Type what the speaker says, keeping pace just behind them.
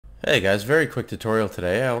Hey guys, very quick tutorial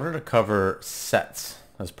today. I wanted to cover sets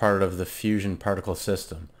as part of the Fusion particle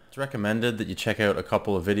system. It's recommended that you check out a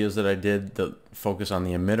couple of videos that I did that focus on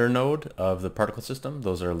the emitter node of the particle system.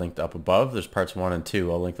 Those are linked up above. There's parts 1 and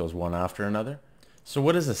 2. I'll link those one after another. So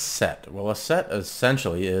what is a set? Well, a set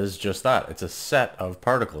essentially is just that. It's a set of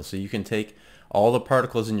particles. So you can take all the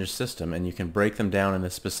particles in your system and you can break them down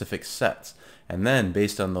into specific sets. And then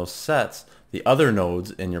based on those sets, the other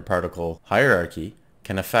nodes in your particle hierarchy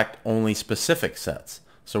can affect only specific sets.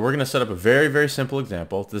 So we're going to set up a very simple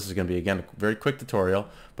example. This is going to be, again, a very quick tutorial,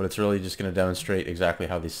 but it's really just going to demonstrate exactly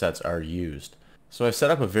how these sets are used. So I've set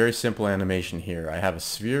up a very simple animation here. I have a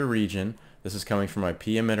sphere region. This is coming from my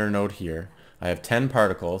P emitter node here. I have 10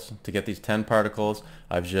 particles. To get these 10 particles,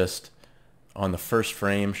 I've just, on the first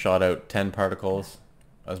frame, shot out 10 particles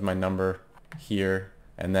as my number here,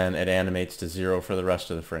 and then it animates to 0 for the rest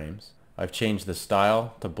of the frames. I've changed the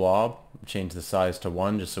style to blob, changed the size to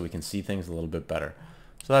 1 just so we can see things a little bit better.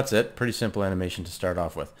 So that's it. Pretty simple animation to start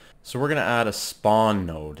off with. So we're going to add a spawn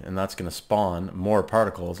node, and that's going to spawn more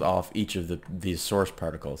particles off each of these source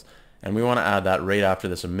particles. And we want to add that right after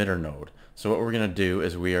this emitter node. So what we're going to do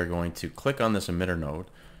is we are going to click on this emitter node,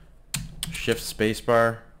 shift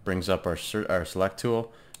spacebar, brings up our select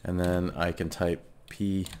tool, and then I can type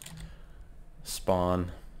Pspawn,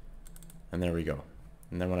 and there we go.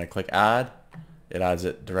 And then when I click add, it adds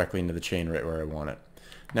it directly into the chain right where I want it.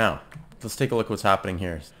 Now, let's take a look at what's happening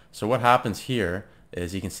here. So what happens here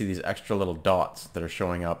is you can see these extra little dots that are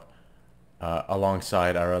showing up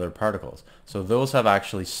alongside our other particles. So those have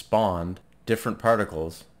actually spawned different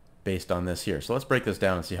particles based on this here. So let's break this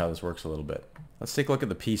down and see how this works a little bit. Let's take a look at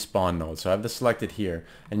the Pspawn node. So I have this selected here,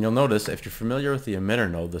 and you'll notice if you're familiar with the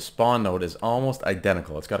emitter node, the spawn node is almost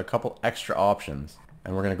identical. It's got a couple extra options,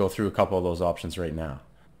 and we're going to go through a couple of those options right now.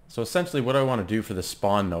 So essentially what I want to do for the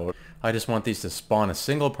spawn node, I just want these to spawn a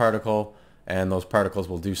single particle, and those particles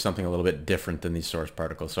will do something a little bit different than these source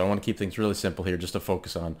particles. So I want to keep things really simple here just to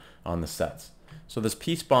focus on the sets. So this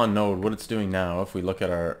Pspawn node, what it's doing now, if we look at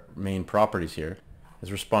our main properties here, is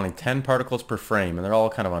we're spawning 10 particles per frame, and they're all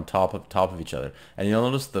kind of on top of each other. And you'll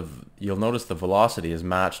notice the velocity is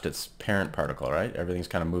matched its parent particle, right? Everything's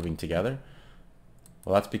kind of moving together.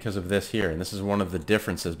 Well, that's because of this here, and this is one of the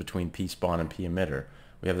differences between Pspawn and P-emitter.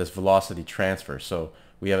 We have this velocity transfer, so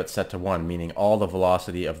we have it set to 1, meaning all the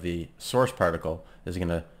velocity of the source particle is going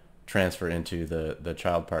to transfer into the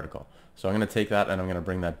child particle. So I'm going to take that and I'm going to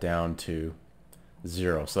bring that down to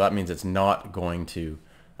 0. So that means it's not going to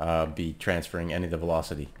be transferring any of the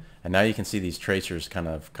velocity. And now you can see these tracers kind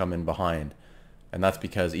of come in behind. And that's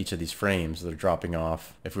because each of these frames that are dropping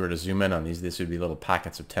off, if we were to zoom in on these, this would be little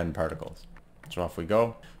packets of 10 particles. So off we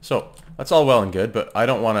go. So that's all well and good, but I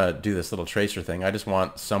don't want to do this little tracer thing. I just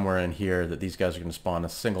want somewhere in here that these guys are going to spawn a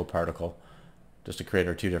single particle just to create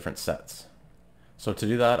our two different sets. So to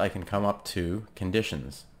do that, I can come up to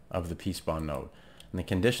conditions of the Pspawn node. And the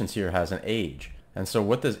conditions here has an age. And so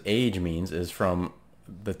what this age means is from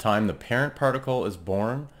the time the parent particle is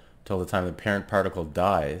born till the time the parent particle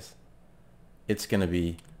dies, it's going to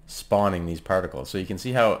be spawning these particles. So you can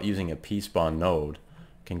see how using a Pspawn node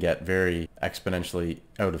can get very exponentially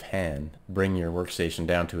out of hand, bring your workstation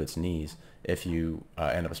down to its knees if you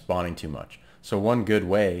end up spawning too much. So one good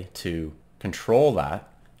way to control that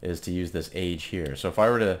is to use this age here. So if I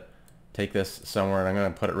were to take this somewhere, and I'm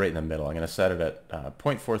going to put it right in the middle, I'm going to set it at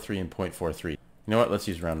 0.43 and 0.43. You know what, let's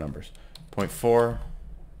use round numbers. 0.4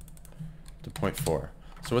 to 0.4.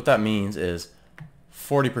 So what that means is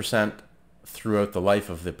 40% throughout the life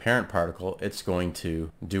of the parent particle, it's going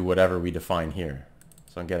to do whatever we define here.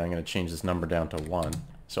 So again, I'm going to change this number down to 1.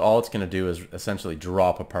 So all it's going to do is essentially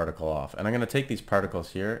drop a particle off. And I'm going to take these particles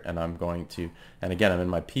here, and I'm going to, and again, I'm in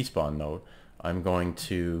my Pspawn node, I'm going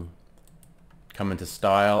to come into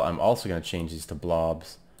style. I'm also going to change these to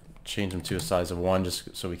blobs, change them to a size of 1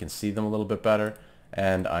 just so we can see them a little bit better.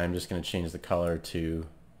 And I'm just going to change the color to,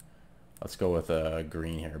 let's go with a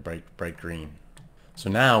green here, bright green. So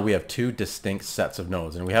now we have two distinct sets of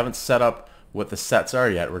nodes, and we haven't set up what the sets are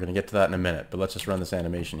yet. We're going to get to that in a minute, but let's just run this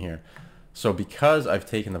animation here. So because I've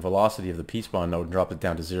taken the velocity of the Pspawn node and dropped it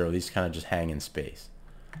down to 0, these kind of just hang in space.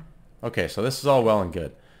 Okay, so this is all well and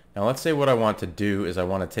good. Now let's say what I want to do is I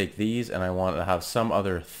want to take these and I want to have some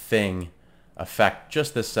other thing affect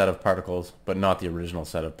just this set of particles, but not the original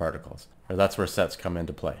set of particles. Or that's where sets come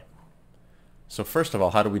into play. So first of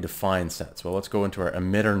all, how do we define sets? Well, let's go into our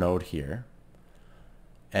emitter node here.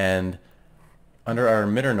 And under our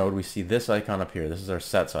emitter node, we see this icon up here. This is our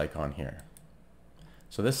sets icon here.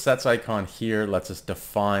 So this sets icon here lets us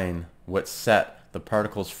define what set the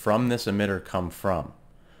particles from this emitter come from.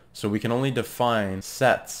 So we can only define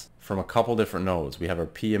sets from a couple different nodes. We have our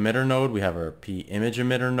P emitter node, we have our P image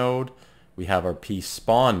emitter node, we have our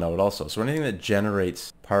Pspawn node also. So anything that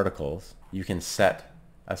generates particles, you can set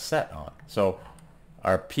a set on. So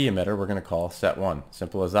our P emitter we're going to call set1.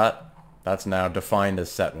 Simple as that. That's now defined as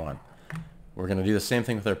set1. We're going to do the same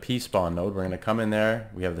thing with our Pspawn node. We're going to come in there,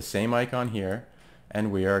 we have the same icon here,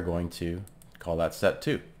 and we are going to call that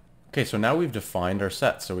set2. Okay, so now we've defined our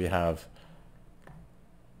sets. So we have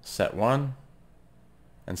set1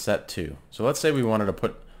 and set2. So let's say we wanted to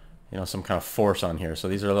put, you know, some kind of force on here. So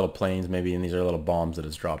these are little planes maybe, and these are little bombs that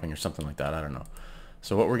it's dropping or something like that. I don't know.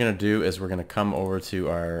 So what we're going to do is we're going to come over to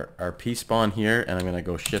our Pspawn here, and I'm going to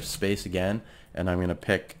go shift space again, and I'm going to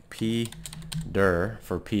pick P dir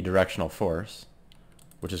for P directional force,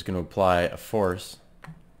 which is going to apply a force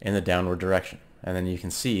in the downward direction. And then you can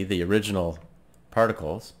see the original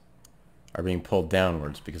particles are being pulled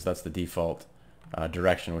downwards because that's the default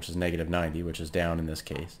direction, which is -90, which is down in this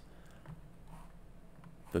case.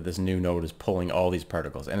 That this new node is pulling all these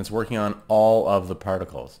particles, and it's working on all of the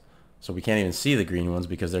particles. So we can't even see the green ones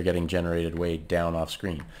because they're getting generated way down off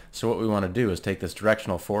screen. So what we want to do is take this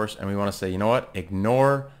directional force and we want to say, you know what,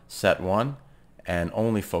 ignore set1 and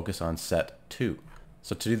only focus on set2.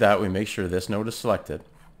 So to do that, we make sure this node is selected.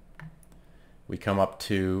 We come up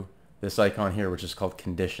to this icon here, which is called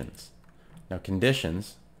conditions. Now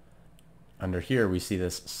conditions, under here we see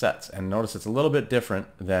this sets, and notice it's a little bit different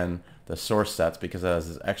than the source sets because it has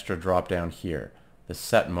this extra drop down here, the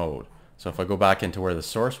set mode. So if I go back into where the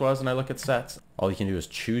source was and I look at sets, all you can do is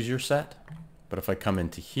choose your set. But if I come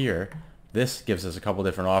into here, this gives us a couple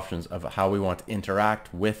different options of how we want to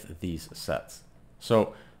interact with these sets.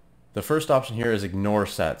 So the first option here is ignore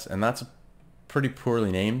sets, and that's pretty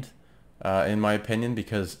poorly named in my opinion,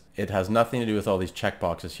 because it has nothing to do with all these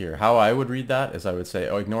checkboxes here. How I would read that is I would say,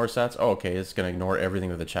 oh, ignore sets. Oh, okay, it's going to ignore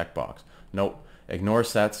everything with a checkbox. Nope. Ignore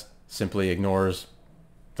sets simply ignores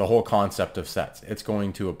the whole concept of sets. It's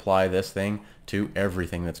going to apply this thing to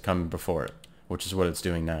everything that's coming before it, which is what it's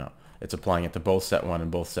doing now. It's applying it to both set1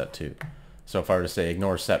 and both set2. So if I were to say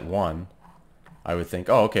ignore set1, I would think,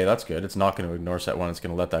 oh, okay, that's good. It's not going to ignore set1. It's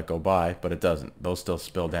going to let that go by, but it doesn't. Those still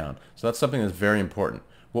spill down. So that's something that's very important.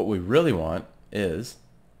 What we really want is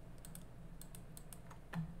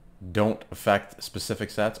don't affect specific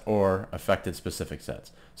sets or affected specific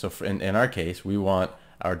sets. So in our case, we want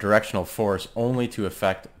our directional force only to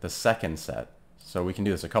affect the second set. So we can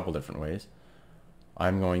do this a couple different ways.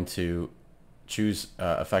 I'm going to choose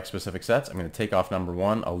affect specific sets. I'm going to take off number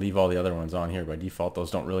 1. I'll leave all the other ones on here by default.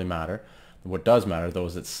 Those don't really matter. What does matter though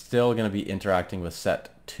is it's still going to be interacting with set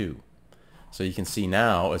 2. So you can see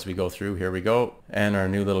now as we go through, here we go, and our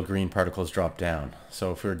new little green particles drop down.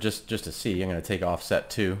 So if we're just to see, I'm going to take off set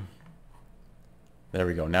 2. There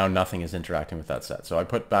we go. Now nothing is interacting with that set. So I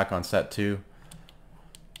put back on set 2.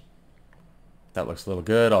 That looks a little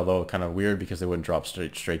good, although kind of weird because they wouldn't drop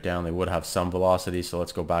straight down. They would have some velocity. So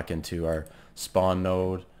let's go back into our Pspawn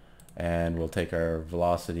node, and we'll take our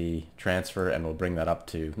velocity transfer and we'll bring that up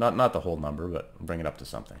to, not the whole number, but bring it up to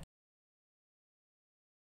something.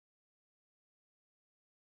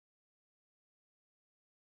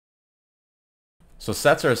 So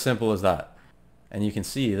sets are as simple as that. And you can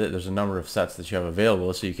see that there's a number of sets that you have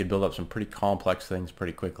available, so you can build up some pretty complex things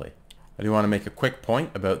pretty quickly. I do want to make a quick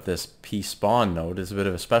point about this Pspawn node. It's a bit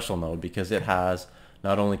of a special node because it has,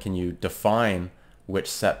 not only can you define which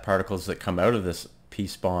set particles that come out of this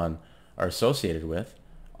Pspawn are associated with,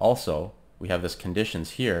 also we have this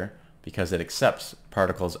conditions here because it accepts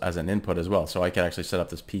particles as an input as well. So I can actually set up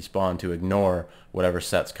this Pspawn to ignore whatever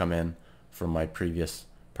sets come in from my previous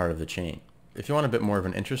part of the chain. If you want a bit more of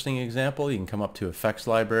an interesting example, you can come up to effects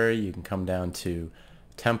library, you can come down to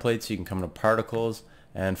templates, you can come to particles,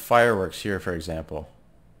 and fireworks here, for example.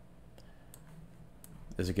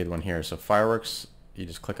 There's a good one here. So fireworks, you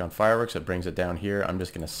just click on fireworks, it brings it down here. I'm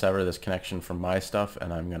just going to sever this connection from my stuff,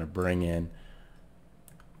 and I'm going to bring in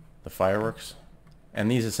the fireworks.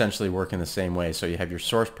 And these essentially work in the same way. So you have your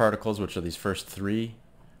source particles, which are these first 3.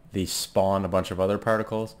 These spawn a bunch of other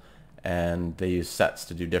particles, and they use sets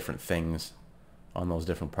to do different things on those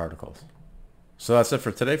different particles. So that's it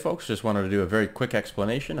for today, folks. Just wanted to do a very quick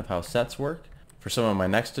explanation of how sets work. For some of my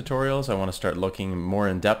next tutorials, I want to start looking more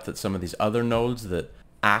in depth at some of these other nodes that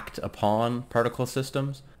act upon particle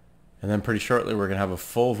systems. And then pretty shortly we're going to have a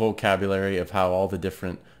full vocabulary of how all the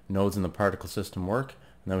different nodes in the particle system work.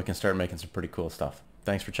 And then we can start making some pretty cool stuff.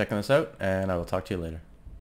 Thanks for checking this out, and I will talk to you later.